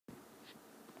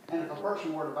And if a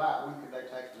person were to buy it, when could they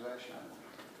take possession of it?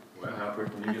 Well, how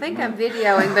quick can you I get think the I'm money?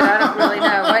 videoing, but I don't really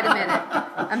know. Wait a minute.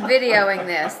 I'm videoing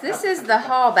this. This is the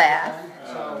hall bath.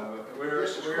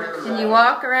 And you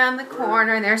walk around the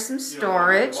corner and there's some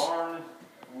storage.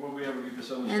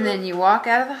 And then you walk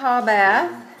out of the hall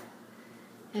bath.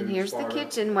 And here's the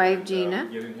kitchen. Wave, Gina.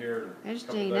 There's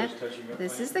Gina.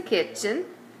 This is the kitchen.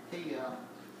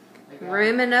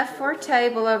 Room enough for a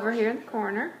table over here in the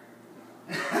corner.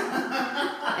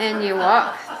 And you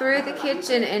walk through the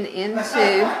kitchen and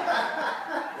into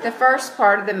the first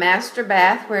part of the master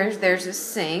bath where there's a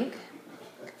sink.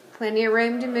 Plenty of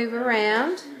room to move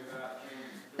around.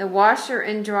 The washer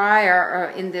and dryer are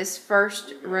in this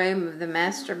first room of the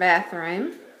master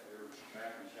bathroom.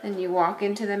 Then you walk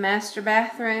into the master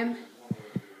bathroom.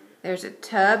 There's a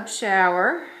tub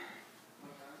shower.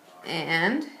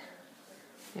 And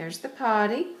there's the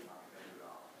potty.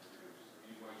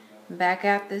 Back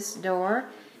out this door.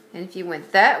 And if you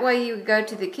went that way, you would go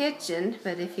to the kitchen.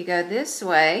 But if you go this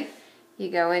way, you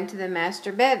go into the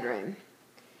master bedroom.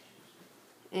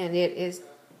 And it is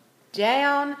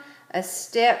down a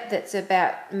step that's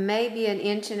about maybe 1.5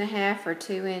 inches or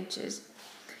 2 inches.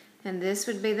 And this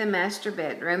would be the master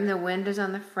bedroom. The window's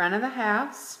on the front of the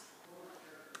house.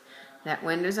 That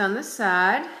window's on the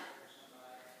side.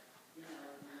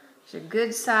 There's a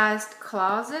good-sized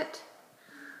closet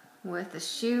with a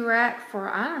shoe rack for,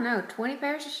 I don't know, 20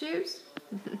 pairs of shoes.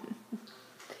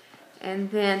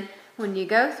 And then when you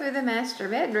go through the master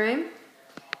bedroom,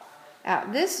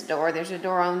 out this door, there's a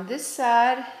door on this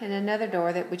side and another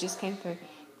door that we just came through.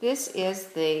 This is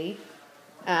the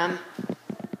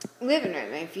living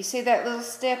room. And if you see that little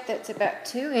step that's about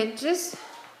 2 inches,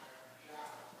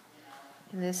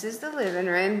 and this is the living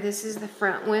room. This is the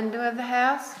front window of the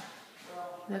house.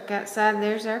 Look outside,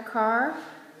 there's our car.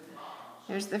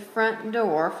 There's the front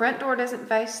door. Front door doesn't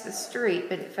face the street,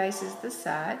 but it faces the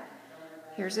side.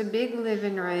 Here's a big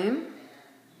living room.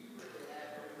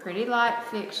 Pretty light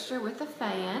fixture with a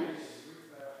fan.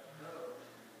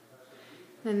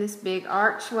 Then this big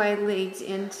archway leads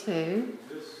into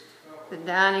the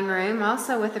dining room,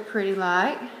 also with a pretty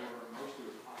light.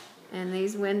 And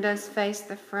these windows face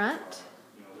the front.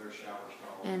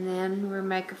 And then we'll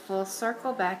make a full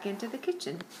circle back into the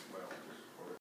kitchen.